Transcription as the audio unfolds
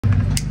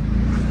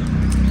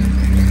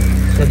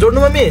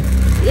जोड्नु मम्मी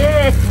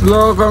ल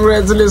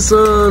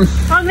congratulation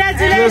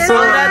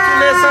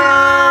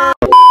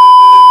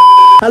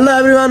hello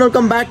everyone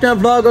welcome back to my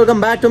vlog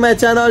welcome back to my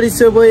channel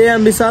it's your boy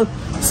am Vishal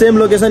same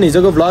location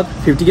हिजोको vlog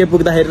 50K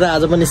पुग्दाखेरि र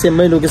आज पनि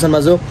सेममै लोकेसनमा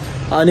छु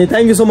अनि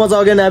thank you so much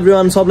again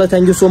everyone सबलाई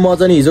थ्याङ्क यू सो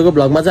मच अनि हिजोको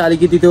भ्लगमा चाहिँ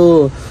अलिकति त्यो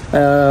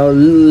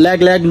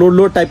ल्याग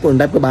लोड टाइपको हुने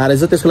टाइपको भएर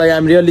छ त्यसको लागि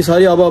आइम रियली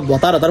सरी अब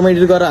हतारमा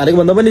एडिट गरेर हालेको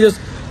भन्दा पनि जस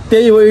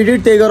त्यही हो एडिट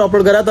त्यही गरेर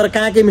अपलोड गरेर तर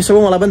कहाँ के मिस्टेक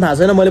हो मलाई पनि थाहा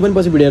छैन मैले पनि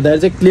पछि भिडियो हेर्दा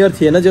चाहिँ क्लियर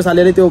थिएन जस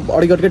अलिअलि त्यो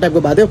अडिकटकै टाइपको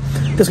भएको थियो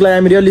त्यसको लागि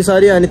आइम रियली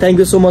सरी अनि thank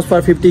you so much for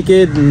 50K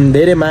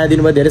धेरै माया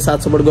दिनुभयो धेरै साथ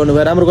सपोर्ट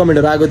गर्नुभयो राम्रो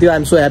कमेन्टहरू आएको थियो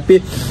आइम सो ह्याप्पी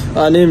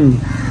अनि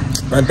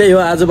त्यही हो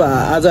आज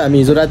हामी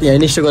हिजो राति यहाँ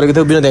निश्चय गरेको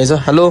थियौँ विनोद यहाँ छ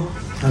हेलो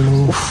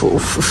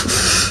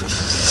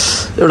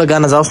एउटा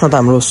गाना जाओस् न त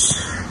हाम्रो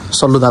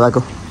सल्लु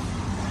दादाको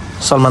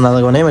सलमान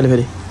दादाको भने मैले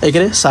फेरि के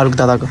अरे शाहरुख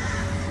दादाको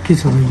के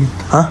छ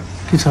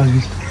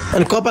गीत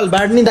अनि कपाल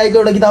बाँड्ने दाइको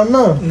एउटा गीत आउनु न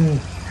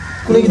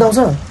कुनै गीत आउँछ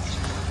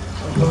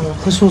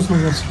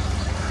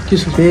के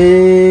छ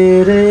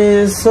तेरे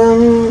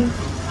संग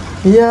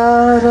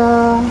यारा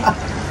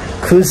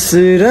खुश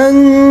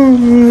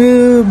रंग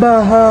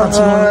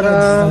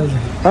बहारा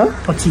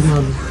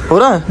हो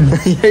र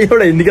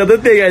एउटा हिन्दी गीत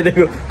त्यही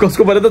गाइदिएको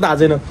कसको पऱ्यो त थाहा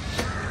छैन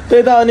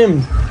त्यही त अनि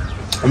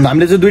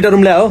हामीले चाहिँ 2टा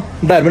रुम ल्यायो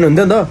ड्राइभर पनि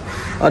हुन्थ्यो नि त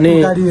अनि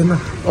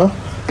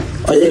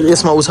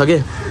यसमा ऊ छ कि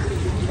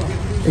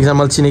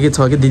एक्जाम्पल चिनेकै छ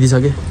कि दिदी छ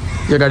कि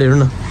यो गाडी हेर्नु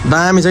न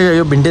दामी छ क्या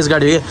यो भिन्टेज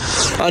गाडी हो कि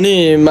अनि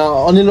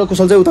अनिल र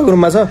कुशल चाहिँ उताको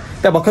रुममा छ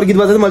त्यहाँ भर्खर गीत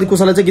बजाउँदा मैले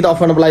कुशललाई चाहिँ गीत अफ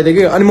गर्न बोलाइदिएँ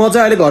कि अनि म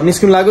चाहिँ अहिले घर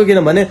निस्किनु लाग्यो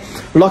किनभने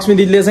लक्ष्मी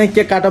दिदीले चाहिँ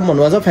केक काटौँ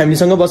भन्नुभएको छ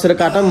फ्यामिलीसँग बसेर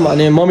काटौँ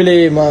अनि मम्मीले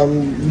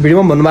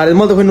भिडियोमा भन्नुभएको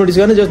मैले त खोइ नोटिस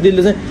गर्ने जस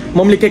दिदीले चाहिँ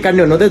मम्मीले केक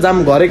काट्ने भन्नु थियो जाम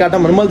घरै काटौँ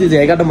भने मैले दिदी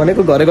यहाँ काटौँ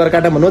भनेको घरै गएर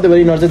काटौँ भन्नु त्यही भएर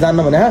यिनीहरू चाहिँ जान्न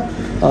भने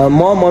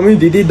म मम्मी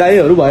दिदी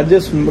दाईहरू भएर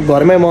चाहिँ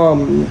घरमै म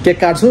केक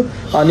काट्छु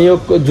अनि यो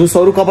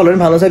जुसहरू कपालहरू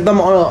पनि फाल्नु छ एकदम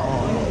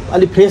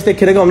अलि फ्रेस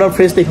देखेर हामीलाई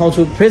फ्रेस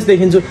देखाउँछु फ्रेस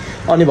देखिन्छु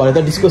अनि भरे त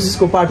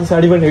डिस्को पार्टी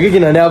साडी पनि हो कि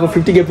किनभने अब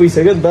 50K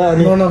पुगिसक्यो नि त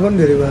अनि पनि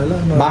धेरै भयो होला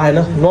भएन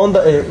नन त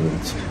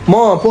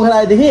म पोखरा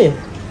आएदेखि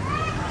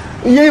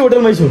यही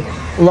होटलमै छु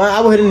उहाँ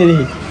अब फेरि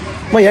निदेखि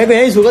म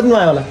यहीँ छु कति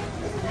नुहायो होला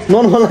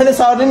नन मलाई नै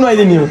सावर नै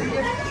नुहाइदिने हो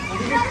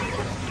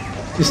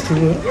त्यस्तो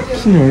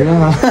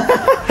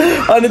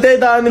अनि त्यही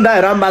त अनि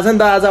दाइहरू आउनु भएको छ नि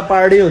त आज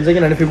पार्टी हुन्छ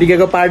किनभने 50K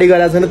को पार्टी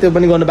गराएको छैन त्यो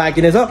पनि गर्नु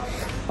बाँकी नै छ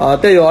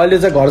त्यही हो अहिले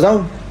चाहिँ घर जाउँ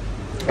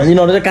अनि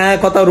यिनीहरू चाहिँ कहाँ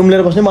कता रुम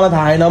लिएर बस्ने मलाई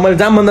थाहा छैन मैले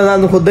जामभन्दा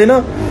जानु खोज्दैन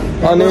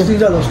अनि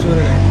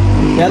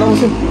यहाँ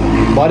नबस्छु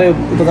भरे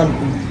उता जानु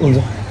हुन्छ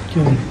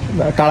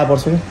टाढा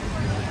पर्छ कि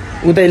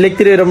उता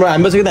लेकतिर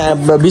हामी बसेको त्यहाँ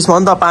 20मा हो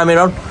नि त पामे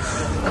राउन्ड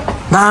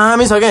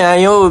दामी छ क्या यहाँ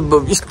यो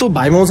यस्तो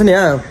भाइमा आउँछ नि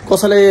यहाँ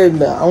कसैलाई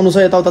आउनु छ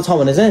यताउता छ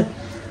भने चाहिँ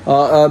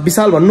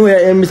विशाल भन्नु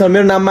एम विशाल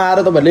मेरो नाममा आएर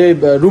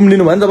तपाईँहरूले रुम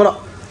लिनु भयो नि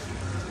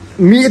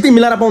तपाईँ यति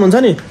मिलाएर पाउनुहुन्छ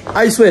नि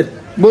आई स्वेयर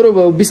बरु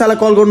विशाललाई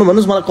कल गर्नु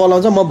भन्नुहोस् मलाई कल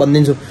आउँछ म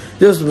भनिदिन्छु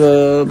त्यो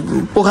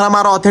पोखरामा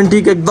र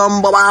अथेन्टिक एकदम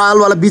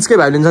बबालवाला बिचकै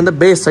भाइ लिन्छ नि त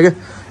बेस्ट छ क्या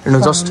हेर्नु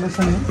जस्ट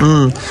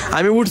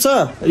हामी उठ्छ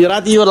यो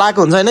राति यो लाएको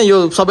हुन्छ होइन यो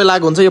सबै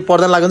लाएको हुन्छ यो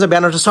पर्दा लागेको हुन्छ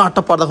बिहान स्वाट्ट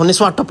पर्दा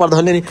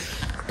खोल्ने नि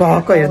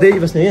टक्क हेर्दै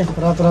बस्ने क्या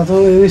रातो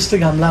यस्तो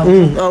घाम लाग्छ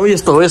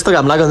यस्तो हो यस्तो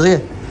घाम लागेको हुन्छ कि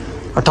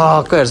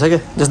टक्क हेर्छ क्या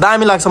जस्तो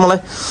दामी लाग्छ मलाई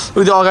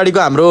उयो त्यो अगाडिको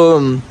हाम्रो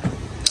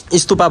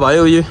स्तुपा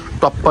भयो यो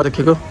टप्प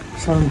देखेको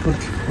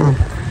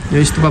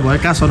यो स्तुपा भयो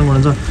कहाँ सरङ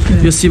भन्छ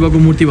यो शिवको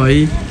मूर्ति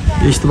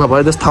भयो यो स्तुपा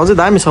भयो जस्तो ठाउँ चाहिँ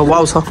दामी छ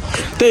वाउ छ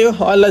त्यही हो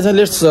अहिले चाहिँ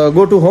लेट्स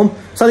गो टु होम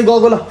साथी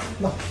गएको ल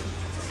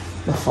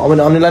अब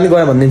अनिलाई नि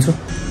गयो भनिदिन्छु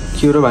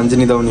के हो र भान्जी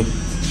निदाउने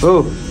हो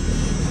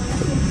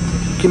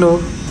किन हो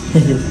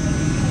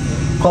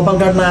कपाल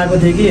काट्न आएको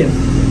थिएँ कि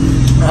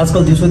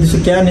आजकल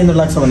दिउँसो क्या निन्द्र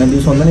लाग्छ भने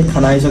दिउँसो भन्दा नि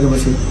खाना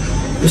आइसकेपछि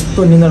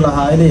यस्तो निन्द्र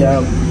लाग्यो अहिले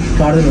यहाँ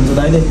काट्दै हुन्छ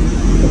दाइले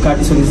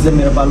काटिसकेपछि चाहिँ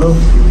मेरो पालो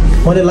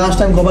मैले लास्ट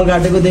टाइम कपाल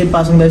काटेको त्यही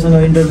पासङ दाइसँग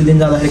इन्टरभ्यू दिन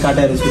जाँदाखेरि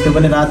काटेर छु त्यो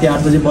पनि राति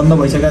 8 बजी बन्द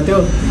भइसकेको थियो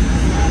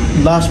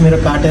लास्ट मेरो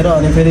काटेर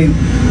अनि फेरि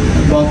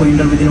गएको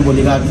इन्टरभ्यू दिनु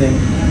भोलि गएको थिएँ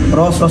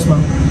रसमा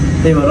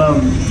त्यही भएर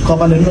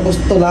कपाल हेर्नु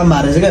कस्तो लामो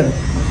भएर छ क्या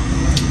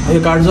यो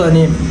काट्छु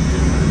अनि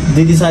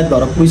दिदी सायद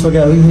घर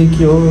पुगिसक्यो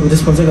के हो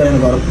रेस्पोन्सै गरेन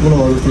घर पुग्नु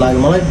भयो जस्तो लाग्यो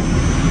मलाई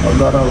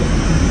घर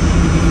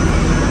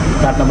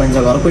काट्न पाइन्छ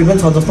घर कोही पनि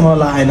छ जस्तो मलाई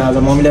लागेन आज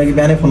मम्मीले अघि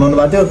बिहानै फोन गर्नु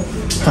भएको थियो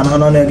खाना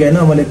खान आउने कि होइन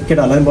मैले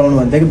केटाहरूलाई पनि बोलाउनु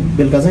भन्थेँ कि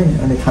बेलुका चाहिँ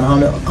अनि खाना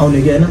खान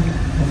आउने कि होइन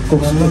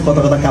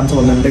कता कता काम छ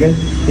भन्नु कि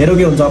हेरौँ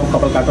के हुन्छ अब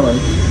कपाल काटौँ भने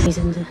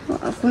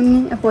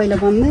पहिला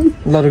भन्दै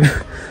ल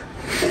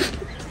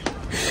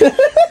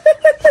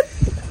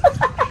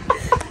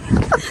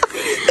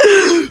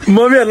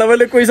मम्मीहरूलाई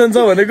मैले क्वेसन छ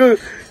भनेको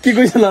के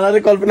क्वेसन होला अरे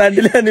कल्पना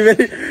आन्टीले अनि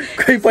फेरि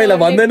कोही पहिला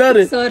भन्दैन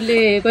अरे सरले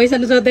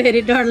क्वेसन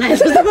सोध्दाखेरि डर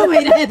लाग्छ जस्तो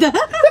भइरहेको छ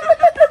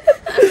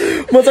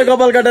म चाहिँ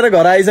कपाल काटेर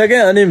घर आइसकेँ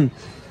अनि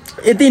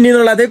यति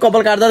निद्रा लाग्थ्यो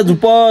कपाल काट्दा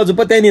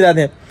झुप्प त्यहीँ निदा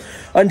थिएँ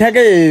अनि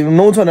ठ्याक्कै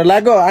 9 भनेर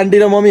लाग्यो आन्टी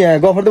र मम्मी यहाँ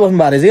गफर्दै बस्नु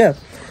भएको रहेछ क्या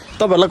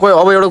तपाईँहरूलाई कोही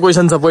अब एउटा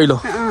क्वेसन छ पहिलो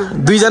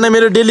 2 जना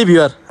मेरो डेली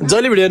भ्युअर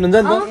जहिले भिडियो हेर्नुहुन्छ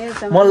नि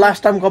त म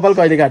लास्ट टाइम कपाल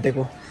कहिले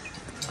काटेको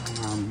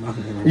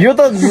यो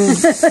त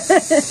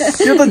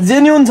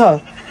जेन्युन छ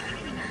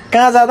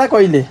कहाँ जाँदा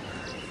कहिले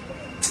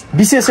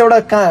विशेष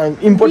एउटा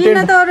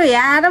इम्पोर्टेन्ट त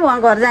यहाँ र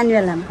घर जाने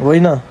बेलामा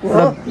होइन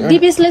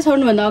दिपेशले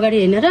छोड्नुभन्दा अगाडि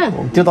होइन र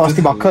त्यो त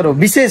अस्ति भर्खर हो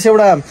विशेष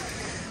एउटा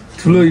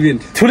ठुलो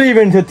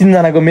इभेन्ट थियो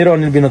तीनजनाको मेरो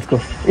अनि विनोदको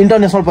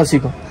इन्टरनेसनल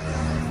पछिको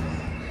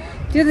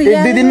त्यो त एक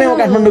दुई दिनमै म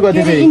काठमाडौँ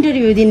गएको थिएँ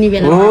इन्टरभ्यु दिने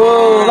बेला हो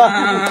ल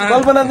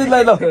कल्पना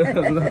दिदीलाई ल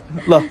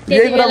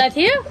त्यति बेला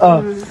थियो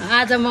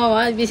आज म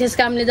विशेष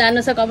कामले जानु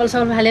छ कपाल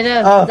सपाल फालेर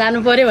जानु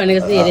पर्यो भनेको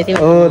जस्तो हेरेको थियो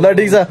हो ल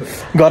ठिक छ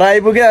घर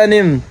आइपुग्यो अनि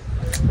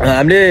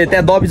हामीले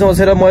त्यहाँ दबीमा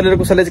बसेर मैले र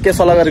कुशलले चाहिँ के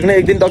सल्लाह गरेको नि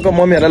एक दिन टक्क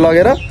मम्मीहरूलाई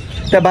लगेर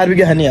त्यहाँ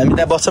बारबिक्यू खाने हामी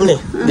त्यहाँ बस्छौँ नि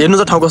हेर्नु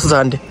त ठाउँ कस्तो छ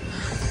आन्टी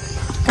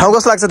ठाउँ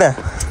कस्तो लाग्छ त्यहाँ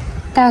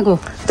कहाँको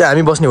त्यहाँ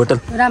हामी बस्ने होटल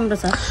राम्रो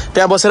छ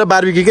त्यहाँ बसेर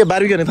बारबिक्यू के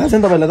बारबिक्यू भने थाहा छ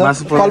नि तपाईँलाई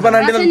त कल्पना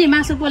आन्टीलाई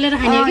मासु पोलेर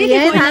खाने कि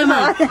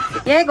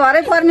यही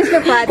घरै पर्नेसले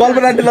खुवायो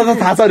कल्पना आन्टीलाई त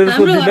थाहा छ अरे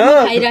सोध्दिन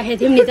खाइराखेको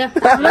थियौँ नि त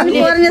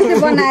पर्नेसले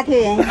बनाएको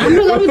थियो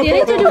हाम्रो घरमा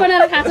धेरैचोटि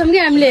बनाएर खान्छौँ कि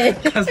हामीले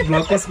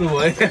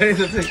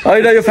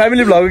होइन यो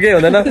फ्यामिली भ्लग केही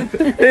हुँदैन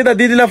त्यही त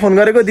दिदीलाई फोन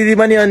गरेको दिदी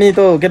पनि अनि त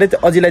के अरे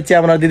अजीलाई चिया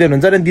बनाएर दिँदै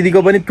हुनुहुन्छ अनि दिदीको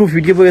पनि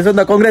 250 पुगेछ नि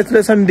त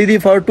कङ्ग्रेचुलेसन दिदी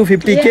फर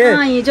 250 के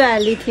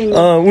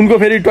उनको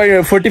फेरि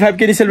 45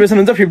 के सेलिब्रेसन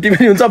हुन्छ 50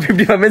 पनि हुन्छ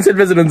 55 पनि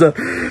सेलिब्रेसन हुन्छ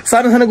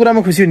सानो सानो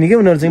कुरामा खुसी हुने कि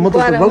उनीहरू चाहिँ म त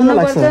रमाइलो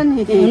लाग्छ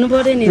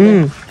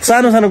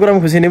सानो सानो कुरामा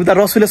खुसी हुने उता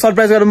रसुले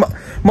सरप्राइज गरेर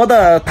म त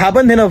थाहा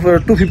पनि थिएन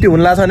 250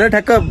 हुन लाग्छ भनेर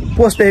ठ्याक्क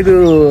पोस्ट देखेको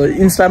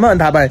इन्स्टामा अनि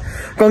थाहा पाएँ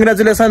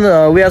congratulation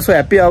we are so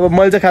happy अब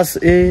मैले चाहिँ खास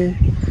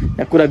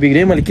यहाँ कुरा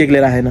बिग्रेँ मैले केक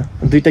लिएर आएन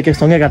दुईवटा केक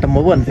सँगै काटौँ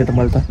म भन्ने थिएँ त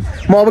मैले त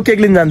म अब केक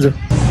लिन जान्छु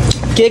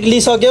केक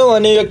लिइसक्यौँ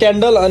अनि यो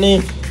क्यान्डल अनि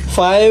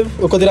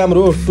 5 कति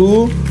राम्रो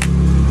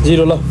 20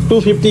 ल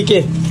 250 के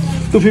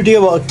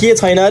 250 के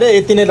छैन अरे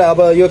यति नै अब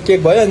यो केक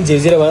भयो अनि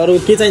झिरझिरे भयो अरू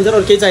के चाहिन्छ र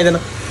अरू केही चाहिँदैन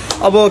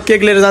अब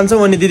केक लिएर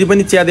जान्छौँ अनि दिदी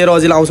पनि चिया दिएर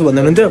अझै आउँछु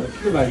भन्दै हुनुहुन्थ्यो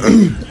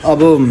अब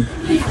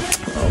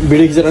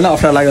भिडियो खिचेर नै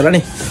अप्ठ्यारो लाग्यो होला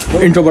नि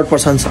इन्ट्रोभर्ट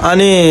पर्सन्स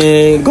अनि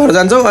घर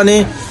जान्छौँ अनि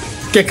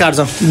केक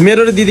काट्छौँ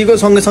मेरो र दिदीको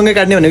सँगै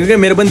काट्ने भनेको क्या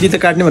मेरो पनि दिदी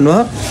काट्ने भन्नु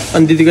हो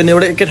अनि दिदीको नि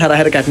एउटा एकै ठाउँ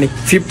राखेर काट्ने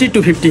 50 to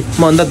 50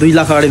 मभन्दा 2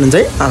 लाख अगाडि हुन्छ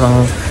है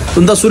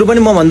हुन त सुरु पनि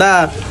मभन्दा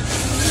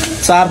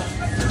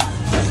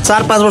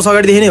 4-5 वर्ष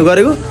अगाडिदेखि नै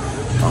गरेको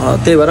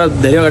त्यही भएर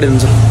धेरै अगाडि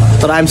हुन्छ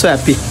तर आइएम सो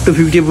ह्याप्पी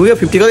 250 पुग्यो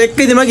 50 को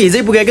एकै दिनमा कि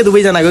हिजै पुग्यो कि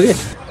दुवैजनाको कि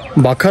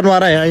भर्खर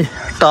नआएर यहाँ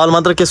टावल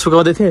मात्र के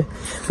सुकाउँदै थिएँ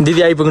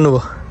दिदी आइपुग्नु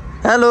भयो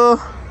हेलो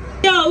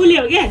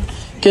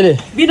के रे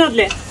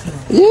विनोदले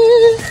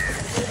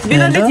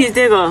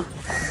थिचिदिएको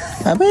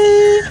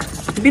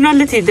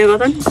विनोदले थिचिदिएको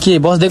त के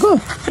बस्दिएको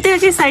त्यो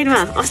के साइडमा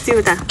अस्ति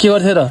उता के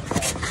गर्थ्यो र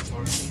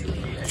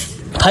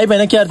थाहै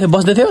भएन के गर्थ्यो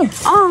बस्दै थियो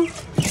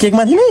केक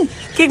माथि नै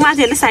केक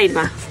माथि होइन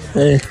साइडमा ए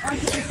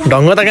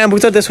ढङ्ग त कहाँ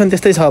पुग्छ त्यसको पनि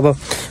त्यस्तै छ अब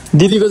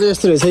दिदीको चाहिँ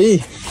यस्तो रहेछ है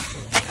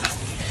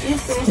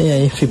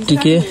ए 50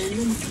 के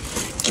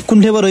कुन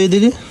फ्लेभर हो यो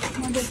दिदी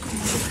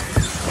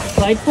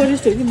व्हाइट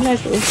फरेस्ट हो कि ब्ल्याक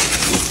हो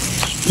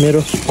मेरो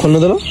खोल्नु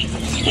त ल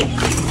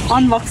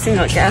अनबक्सिङ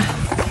हो क्या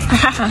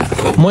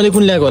मैले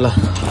कुन ल्याएको होला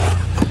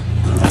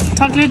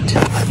चकलेट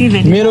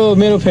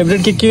मेरो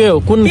फेभरेट के हो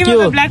कुन के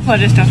हो ब्ल्याक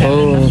फरेस्ट हो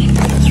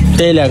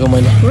त्यही ल्याएको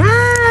मैले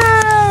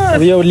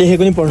अब यो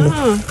लेखेको नि पढ्नु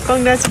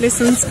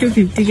कङ्ग्रेचुलेसन्स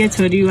 250 के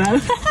छोरी वा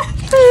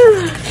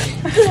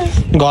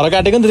घर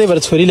काटेको नि त्यही भएर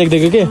छोरी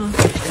लेखिदिएको के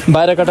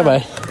बाहिर काटा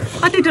भए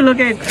कति ठुलो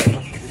केक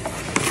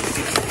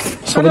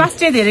लास्ट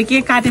धेरै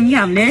केक काट्यौँ कि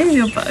हामीले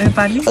यो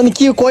पालि अनि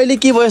के कहिले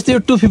के भयो यस्तो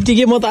 250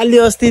 के म त अलि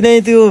अस्ति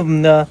नै त्यो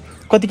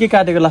कति के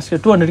काटेको लास्ट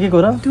 200 के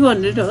हो र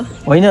 200 हो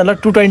होइन ल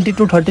 220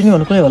 230 नि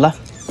भन्नु कुनै होला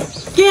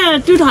के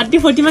 230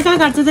 40 मा कहाँ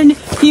काट्छ त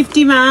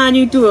 50 मा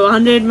अनि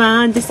 200 मा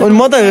त्यस्तो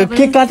म त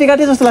केक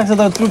काटे जस्तो लाग्छ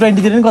त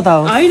 220 तिर नि कता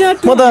हो हैन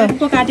म त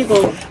काटेको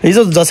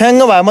हिजो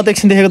झस्याङ्ग भयो म त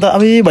एकछिन देखेको त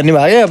अब भन्ने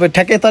भयो अब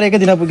ठ्याक्कै तर एकै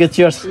दिन पुग्यो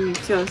चियर्स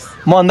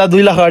म भन्दा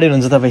 2 लाख अगाडि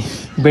हुन्छ तपाईँ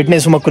भेट्ने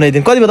छु म कुनै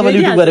दिन कति भयो तपाईँ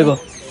युट्युब गरेको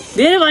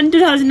धेरै भन्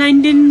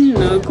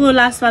 2019 को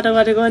लास्टबाट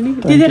गरेको अनि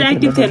त्यतिखेर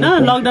एक्टिभ थिएन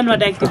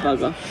लकडाउनबाट एक्टिभ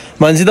भएको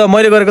भनेपछि त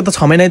मैले गरेको त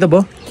 6 महिना त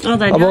भयो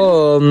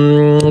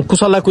अब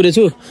कुशललाई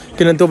कुरेछु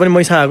किनभने त्यो पनि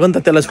मैसा आएको नि त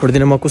त्यसलाई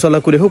छोड्दिनँ म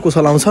कुशललाई कुरेको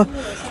कुशल आउँछ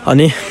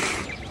अनि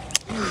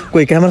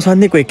कोही क्यामेरा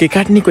सान्ने कोही केक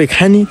काट्ने कोही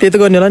खाने त्यही त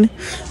गर्ने होला नि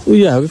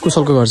उयो हो कि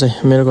कुशलको घर चाहिँ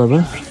मेरो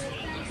घरमा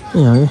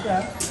यहाँ हो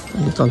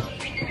चल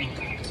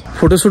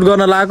फोटोसुट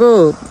गर्न लागेको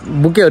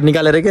बुकेहरू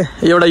निकालेर के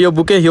एउटा यो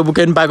बुके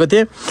पनि पाएको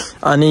थिएँ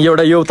अनि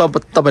एउटा यो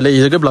तपाईँले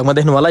हिजोकै भ्लगमा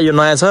देख्नु होला यो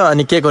नयाँ छ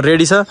अनि केकहरू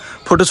रेडी छ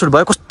फोटोसुट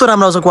भयो कस्तो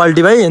राम्रो आउँछ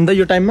क्वालिटी भाइ हेर्नु त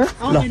यो टाइममा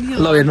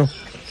ल हेर्नु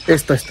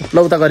यस्तो ल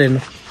उता गरेर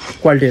हेर्नु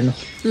क्वालिटी हेर्नु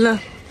ल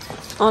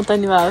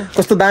धन्यवाद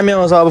कस्तो दामी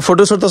आउँछ अब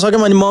फोटोसुट त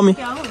सक्यौँ अनि मम्मी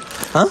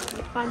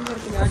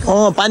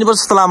पानी पर्छ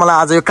जस्तो लाग्यो मलाई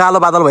आज यो कालो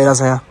बादल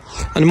भइरहेछ यहाँ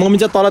अनि मम्मी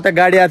चाहिँ तल त्यहाँ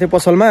गाडी आएको थियो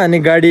पसलमा अनि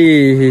गाडी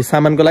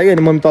सामानको लागि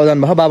अनि मम्मी तल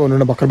जानुभयो बाबा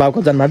हुनुहुन्न भर्खर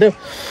बाबाको जानुभएको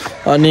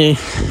थियो अनि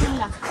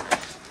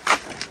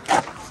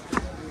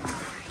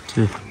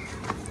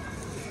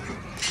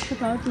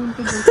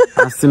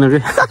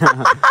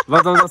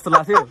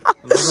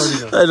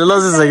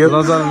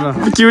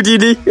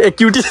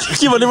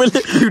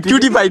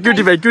क्युटी भाइ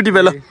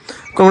ल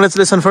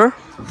कङ्ग्रेचुलेसन फर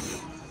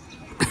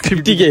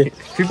 50 के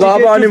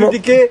अब अनि म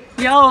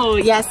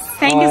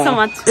thank you so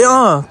much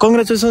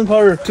congratulation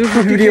for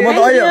 250 के म त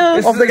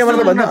अफ द क्यामेरा त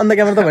भन्न अन द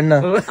क्यामेरा त भन्न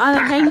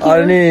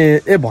अनि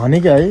ए भने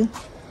क्या है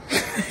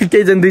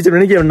केही जन दुई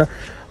भने के भन्नु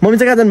मम्मी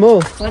चाहिँ कहाँ जानुभयो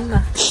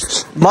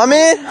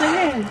मम्मी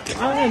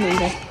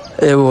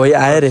ए हो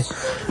आयो रे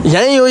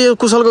यहीँ हो यो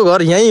कुशलको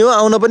घर यहीँ हो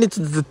आउन पनि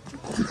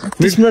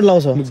 20 मिनट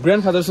लाउँछ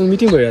ग्रान्डफादरसँग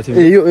मिटिङ भइरहेको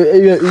थियो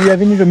you have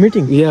been to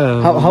meeting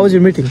how was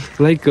your meeting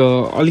like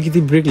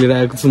अलिकति ब्रेक लिएर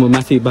आएको छु म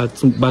माथि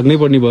भाग्नै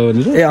पर्ने भयो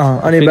भनेर ए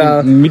अनि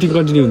मिटिङ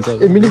कन्टिन्यू हुन्छ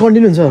ए मिटिङ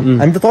कन्टिन्यू हुन्छ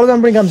हामी त तल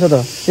जानु पनि काम छ त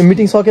यो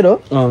मिटिङ सकेर हो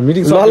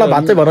मिटिङ ल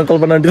भात चाहिँ भन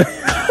कल्पना आन्टीलाई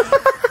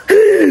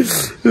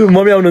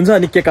मम्मी आउनुहुन्छ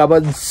अनि केक अब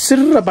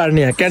सिर्र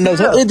पार्ने यहाँ क्यान्डल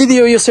छ ए दिदी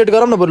यो सेट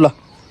गरौँ न बरु ल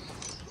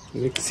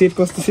सेट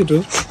कस्तो सेट हो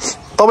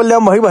तपाईँले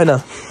ल्याउनु भयो कि भएन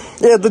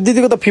ए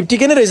दिदीको त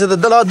 50K नै रहेछ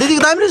त ल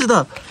दिदीको दामी रहेछ त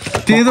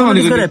त्यही त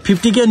भनेको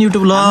 50K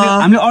युट्युब ल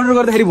हामीले अर्डर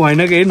गर्दाखेरि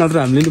भएन कि नत्र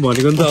हामीले नि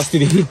भनेको नि त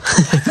अस्तिदेखि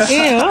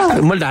ए हो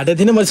मैले ढाटेको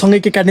थिइनँ मैले सँगै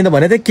केक काट्ने त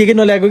भनेको थिएँ के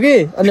नल्याएको कि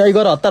अनि अहिले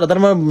गएर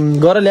हतारमा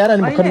गएर ल्याएर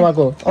अनि भर्खर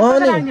नुहाएको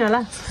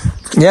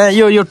यहाँ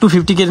यो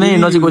 250K नै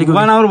नजिक गरेको 1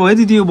 आवर भयो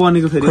दिदी यो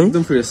बनेको फेरि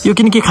एकदम फ्रेस यो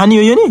किन के खानी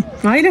हो यो नि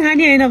होइन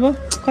खानी होइन अब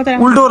कता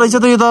उल्टो रहेछ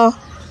त यो त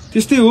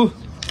त्यस्तै हो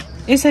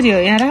यसरी हो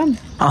यहाँ राम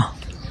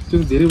त्यो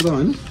धेरै उता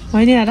होइन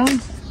होइन यहाँ राम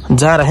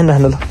जहाँ राखेन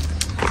राख्नु ल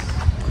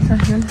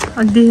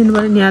अनि देखिनु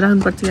पर्यो यहाँ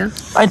राख्नुपर्छ यहाँ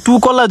अनि 2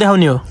 कसलाई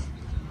देखाउने हो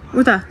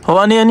उता हो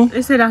अनि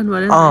यसै राख्नु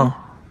पर्यो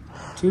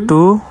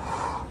 2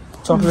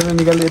 चक्लेट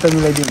निकाल्दै यता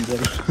मिलाइदिनु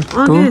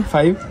हुन्छ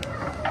 5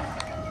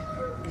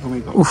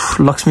 उफ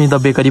Lakshmi the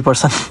bakery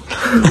person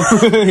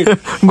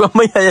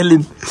गम्मै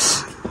आइहालिन्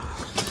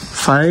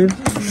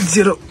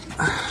 5-0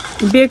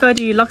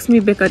 bakery Lakshmi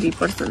bakery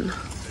person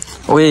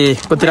ओए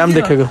कति राम्रो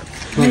देखेको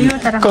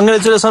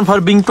Congratulations for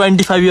being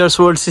 25 years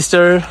old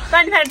sister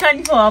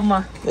 24 अब म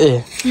ए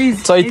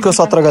चैतको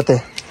 17 गते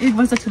 1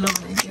 वर्ष ठुलो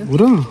बनाइदियो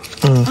पुरो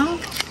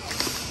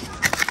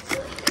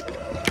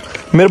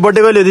मेरो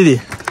बर्थडे कहिले हो दिदी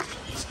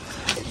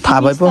थाहा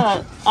भयो पो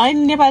होइन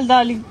नेपाल त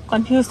अलिक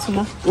कन्फ्युज छु म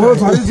ओ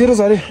झरे 0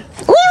 झरे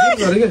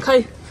खै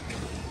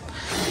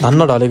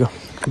धन्न ढलेको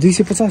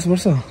 250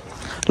 वर्ष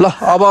ल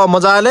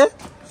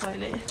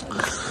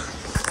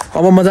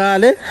अब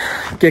मजाले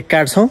केक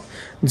काट्छौँ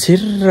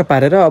झिर्र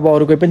पारेर अब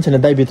अरू कोही पनि छैन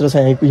दाइ भित्र छ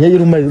यही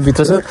रुममा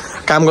भित्र छ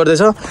काम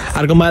गर्दैछ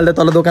अर्को माइलले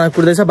तल दोकान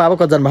कुर्दैछ बाबा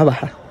कतिजना भए भा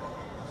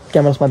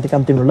क्यामेरा माथि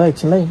काम तिम्रो ल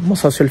एकछिनलाई म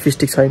सेल्फी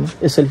स्टिक छैन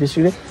सेल्फी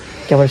स्टिकले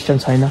क्यामेरा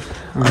स्ट्यान्ड छैन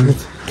अनि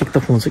केक त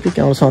खुवाउँछ कि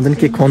क्यामेरा सधैँ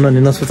केक खुवाउन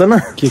नि नसोच न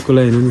केकको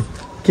लागि हैन नि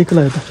केकको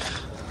लागि त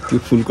त्यो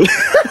फुलको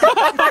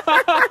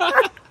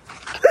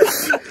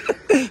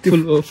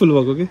फुल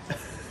भएको के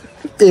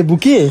ए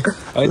बुके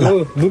हैन हो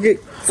बुके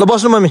ल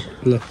बस्नु मम्मी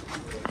ल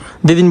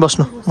दिदी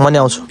बस्नु म नि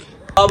आउँछु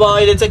अब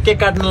अहिले चाहिँ केक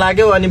काट्न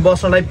लाग्यो अनि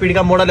बस्नलाई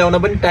पिडका मोडा ल्याउन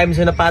पनि टाइम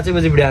छैन 5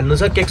 बजे भिडियो हाल्नु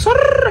छ केक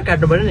सर्र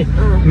काट्नु पर्यो नि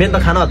मेन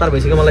त खाना हतार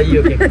भइसक्यो मलाई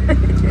यो केक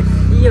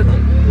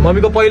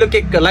मम्मीको पहिलो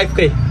केक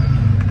लाइफकै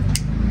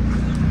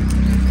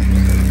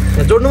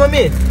जोड्नु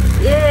मम्मी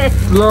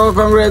ल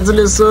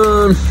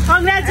कङ्ग्रेचुलेसन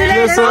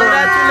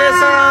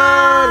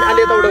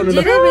अलि यता उडाउनु ल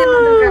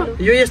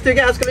यो यस्तै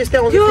के आजकल यस्तै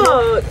आउँछ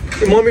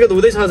मम्मीको त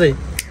हुँदैछ अझै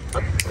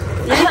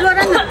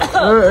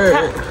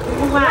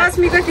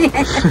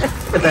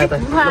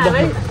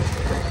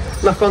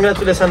ल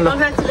कङ्ग्रेचुलेसन ल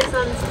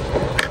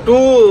to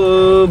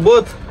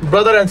both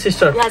brother and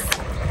sister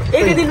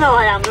एक दिनमा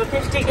भयो हाम्रो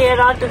 50K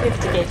र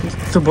 250K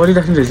त्यो बढी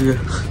राख्नु रहेछ के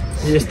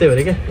यस्तै हो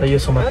रे के यो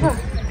समाज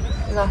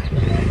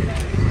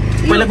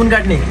पहिला कुन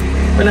काट्ने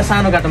पहिला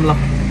सानो काटौँ ल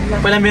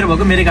पहिला मेरो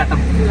भएको मेरै काटौँ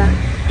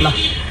ल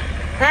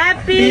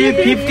ह्यापी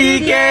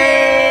 50K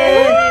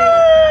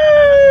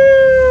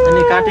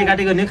अनि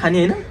काटे गर्ने खाने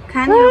हैन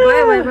खाने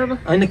भयो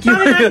हैन के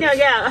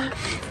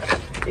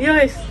यो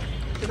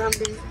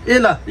ए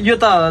ल यो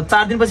त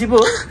 4 दिनपछि पो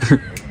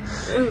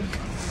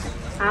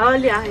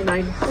हावाले आएन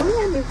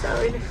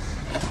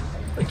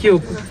के हो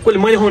कसले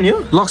मैले खुवाउने हो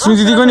लक्ष्मी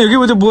दिदीको नि हो कि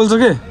वो चाहिँ बोल्छ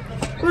के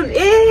कुन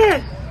ए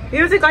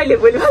यो चाहिँ कहिले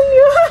बोल्यो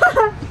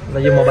ल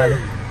यो मोबाइल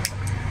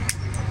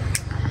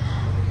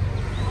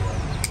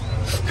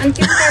अनि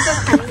के काट्छ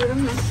खाने गरौँ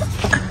न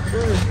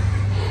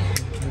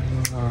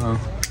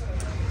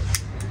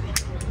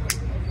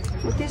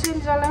त्यसरी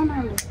जलाउन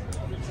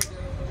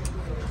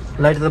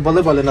लाइट त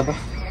बल्दै बलेन त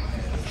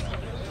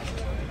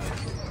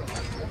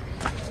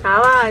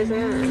हावा आएछ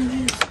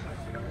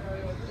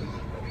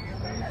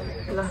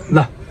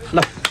ल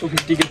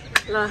 250K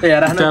ल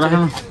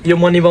राख्नु यो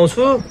म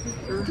निभाउँछु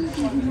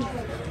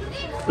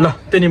ल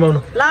त्यो निभाउनु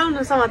लाउनु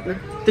समात्नु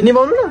त्यो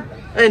निभाउनु न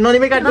ए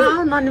ननिभाइ काट्नु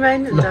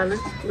ननिभाइन ल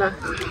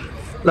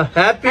ल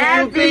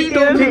ह्यापी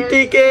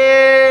 250K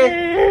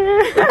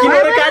किन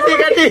रे काटी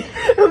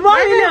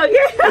मम्मीले हो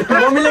के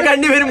मम्मीले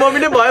काट्ने फेरि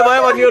मम्मीले भयो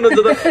भन्ने हुनुहुन्छ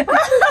त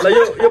ल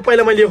यो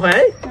पहिला मैले यो खुवाएँ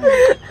है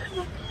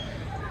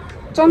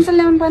चम्चा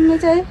ल्याउनु पर्ने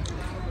चाहिँ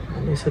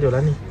यसरी होला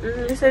नि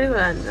यसरी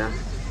भन्छ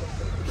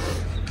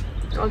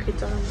अघि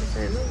चलाउनुपर्छ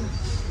होइन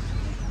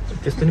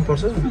त्यस्तो नि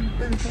पर्छ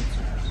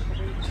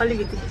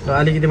अलिकति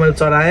अलिकति मैले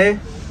चढाएँ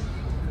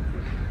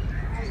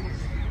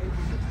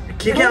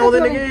के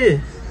आउँदैन कि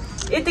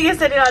यति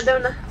यसरी गर्दैउ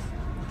न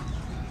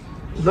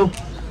ल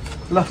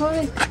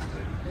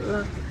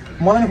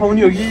मलाई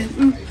खुवाउने हो कि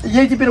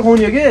यही टिपेर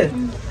खुवाउने हो कि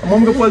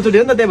मम्मीको पहिलोचोटि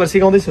हो नि त त्यही भएर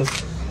सिकाउँदैछु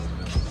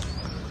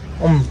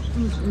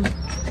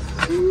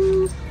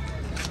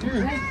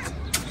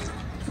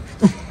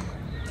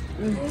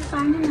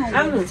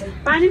हुन्छ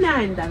पानी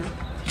नआयो नि त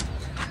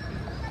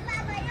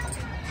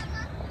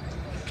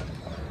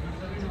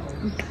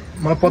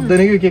मलाई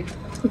पत्दैन कि केक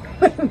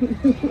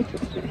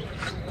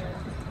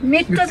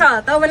मिठो छ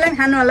तपाईलाई पनि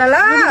खानु होला ल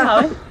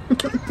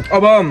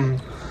अब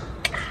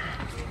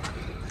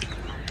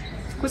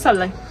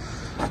कुशललाई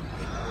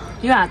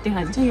यो हातले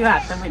खान्छ यो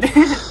हात त मैले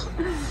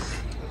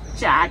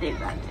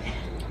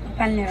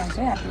पाल्ने रहन्छ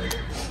हातमा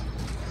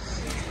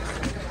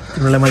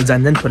तिमीलाई मैले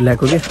जान छोड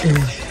ल्याएको कि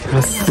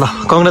ल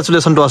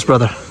congratulation to us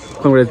brother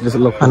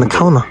congratulation ल अनि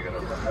खाऊ न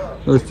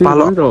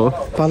पालो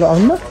पालो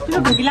आउनु न किन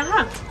भुकिला खा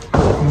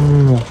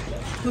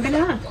भुकिला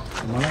खा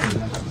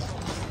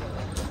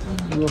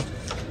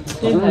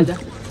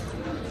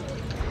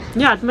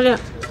यो हात मैले यो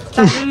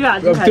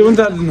हात त्यो पनि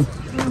चालिदिनु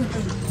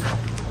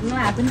म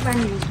हात पनि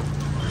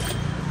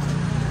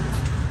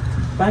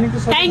पानी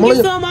thank you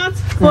so much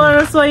for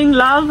showing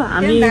love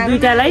हामी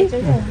दुईटालाई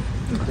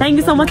थ्याङ्क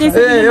यू सो मच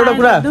एउटा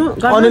कुरा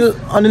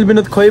अनिल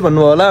विनोद खोइ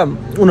भन्नु होला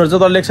उनीहरू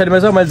चाहिँ तल लेक साइडमा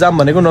छ मैले जाम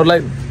भनेको उनीहरूलाई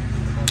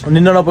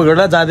निन्द नपुगेर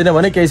जाँदिनँ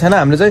भने केही छैन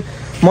हामीले चाहिँ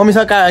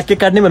मम्मीसँग केक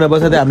काट्ने भनेर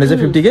बसेको थियो हामीले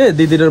चाहिँ 50 के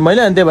दिदी र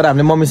मैले अनि त्यही भएर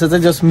हामीले मम्मीसँग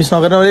चाहिँ जस्ट मिस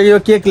नगर्नु यो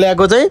केक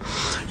ल्याएको चाहिँ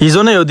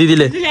हिजो नै हो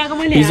दिदीले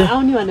हिजो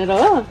आउने भनेर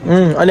हो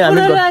अनि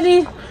हामी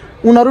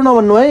उनीहरू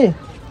नभन्नु है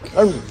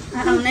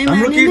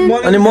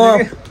अनि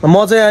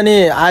म चाहिँ अनि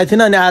आएको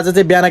थिइनँ अनि आज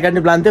चाहिँ बिहान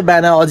काट्ने प्लान थियो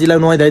बिहान अजीलाई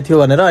नुहाइदिएको थियो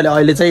भनेर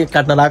अहिले चाहिँ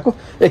काट्न लागेको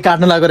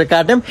रे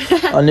काट्यौँ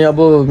अनि अब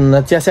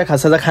चिया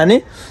खासा खाने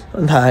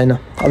थाहा छैन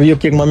अब यो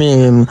केक मम्मी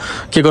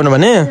के गर्नु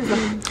भने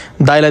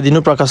दाइलाई दिनु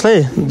प्रकाशलाई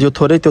यो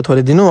थोरै त्यो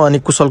थोरै दिनु अनि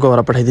कुशलको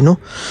घर पठाइदिनु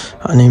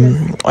अनि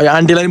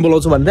आन्टीलाई पनि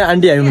बोलाउँछु भन्दै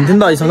आन्टी हामी हुन्थ्यो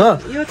नि त अहिलेसँग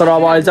तर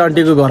अब अहिले चाहिँ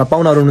आन्टीको घर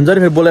पाहुनाहरू हुनुहुन्छ नि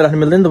फेरि बोलेर राख्नु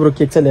मिल्दैन नि त बरु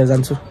केक चाहिँ लिएर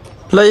जान्छु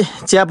ल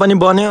चिया पनि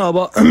बन्यो अब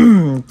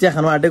चिया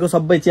खानु आँटेको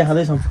सबै चिया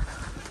खाँदैछौँ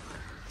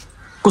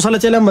कुशलले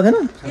चिया ल्याउनु भएको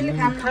थिएन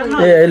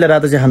ए यसले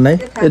रातो चिया खान्न है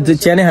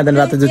चिया नै खाँदैन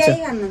रातो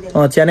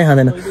चिया चिया नै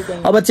खाँदैन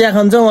अब चिया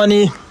खान्छौँ अनि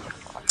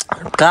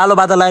कालो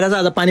बादल लगाइरहेछ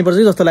आज पानी पर्छ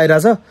जस्तो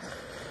लागिरहेछ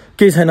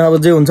केही छैन अब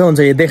जे हुन्छ हुन्छ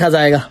देखा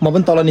जाएगा म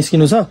पनि तल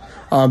निस्किनु छ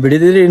भिडियो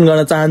धेरै इन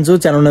गर्न चाहन्छु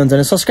च्यानल हुन्छ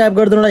भने सब्सक्राइब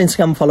गरिदिनु होला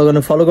इन्स्टाग्राम फलो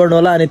गर्नु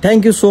होला अनि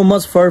thank you so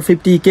much for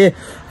 50K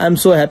I am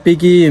so happy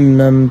कि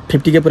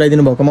 50K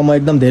पुऱ्याइदिनु भएकोमा म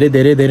एकदम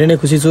धेरै नै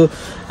खुसी छु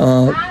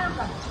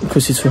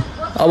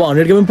अब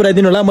 100K पनि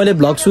पुऱ्याइदिनु होला मैले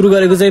भ्लग सुरु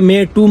गरेको चाहिँ मे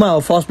 2 मा हो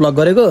फर्स्ट भ्लग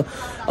गरेको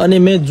अनि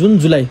मे जुन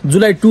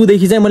जुलाई 2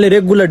 देखि चाहिँ मैले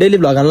रेगुलर डेली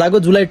भ्लग हाल्न लाग्यो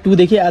जुलाई 2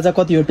 देखि आज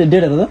कति हो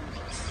डेटहरु त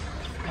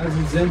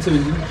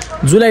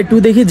जुलाई 2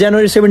 देखि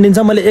जनवरी 17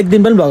 सम्म मैले एक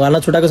दिन पनि भ्लग हाल्न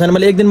छुटाएको छैन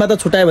मैले एक दिन मात्र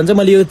छुटाए भने चाहिँ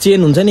मैले यो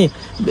चेन हुन्छ नि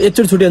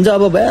एकचोटि छुट्यो भने चाहिँ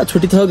अब भए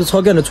छुट्टी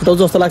सक्यो भने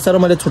छुटाउँछु जस्तो लाग्छ र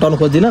मैले छुटाउन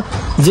खोज्दिनँ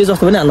जे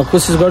जस्तो पनि हाल्न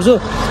कोसिस गर्छु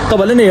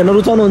तपाईले नि हेर्न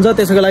रुचाउनुहुन्छ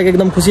त्यसैको लागि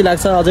एकदम खुसी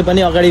लाग्छ अझै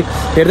पनि अगाडि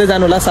हेर्दै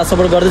जानु होला साथ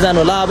सपोर्ट गर्दै जानु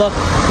होला अब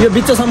यो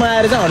बिचसम्म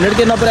आएर चाहिँ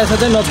 100K नपुर्याएछ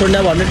चाहिँ नछोड्ने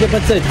अब 100K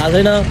पछि चाहिँ थाहा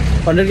छैन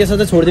 100K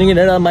चाहिँ छोड्दिनु कि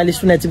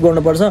माइलस्टोन एचिभ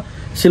गर्नुपर्छ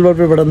सिल्भर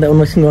प्लेबाट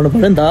अनबक्सिङ गर्नु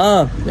पर्यो नि त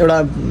एउटा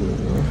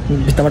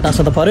भित्तामा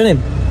टाँस्न त पर्यो नि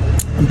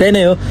त्यही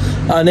नै हो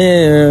अनि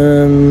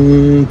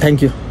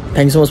thank you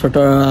so much for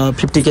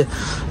 50K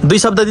 2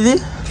 शब्द दिदी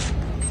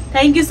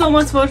thank you so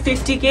much for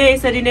 50K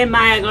यसरी नै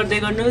माया गर्दै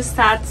गर्नुहोस्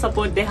साथ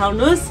सपोर्ट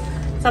देखाउनुहोस्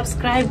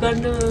सब्स्क्राइब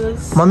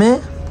गर्नुहोस् मम्मी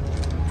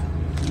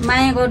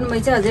माया गर्नु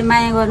भएछ अझै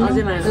माया गर्नु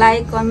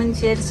लाइक कमेन्ट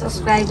शेयर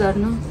सब्स्क्राइब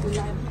गर्नु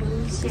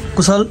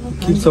कुशल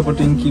कीप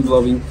सपोर्टिङ कीप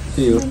लभिङ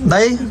त्यही हो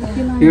दाइ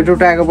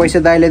युट्युब आएको पैसा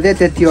दाइले दे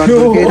त्यति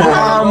अर्को के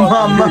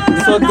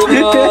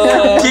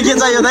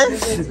चाहियो दाइ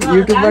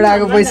युट्युबबाट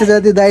आएको पैसा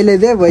जति दाइले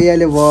दे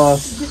भइहाल्यो बस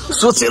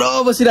सोचेर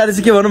बसिरहेको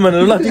चाहिँ के भन्नु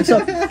भनेर ल ठिक छ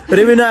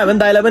रेभेन्यू आयो भने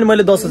दाइलाई पनि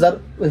मैले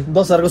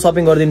 10,000 को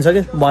सपिङ गरिदिनु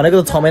सकेँ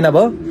भनेको त 6 महिना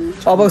भयो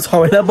अब 6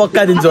 महिना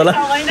पक्का दिन्छु होला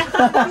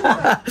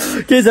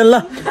के छ ल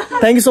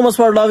thank you so much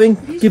for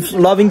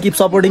loving keep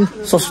supporting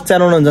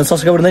channel हुन्छ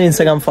सब्स्क्राइब गर्नु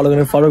इन्स्टाग्राम फलो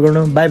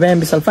गर्नु बाई बाई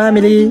विशाल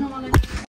फ्यामिली